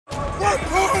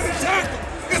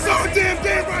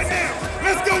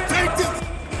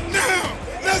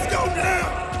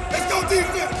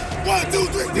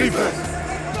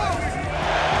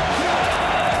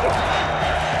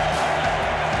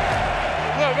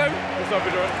up,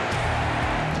 big dog.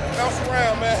 Bounce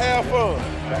around, man. Have fun.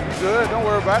 You good? Don't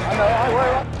worry about it. I know. I ain't worried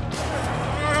about it.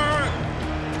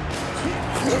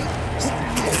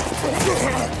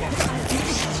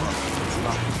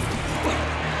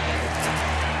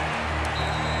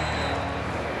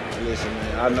 Listen,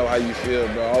 man, I know how you feel,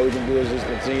 bro. All we can do is just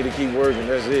continue to keep working.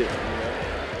 That's it.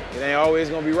 It ain't always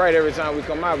gonna be right every time we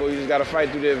come out, but we just gotta fight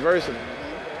through the adversity.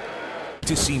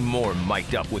 To see more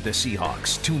Mic'd Up with the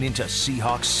Seahawks, tune into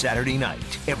Seahawks Saturday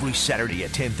Night, every Saturday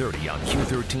at 10:30 on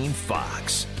Q13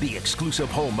 Fox, the exclusive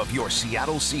home of your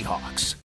Seattle Seahawks.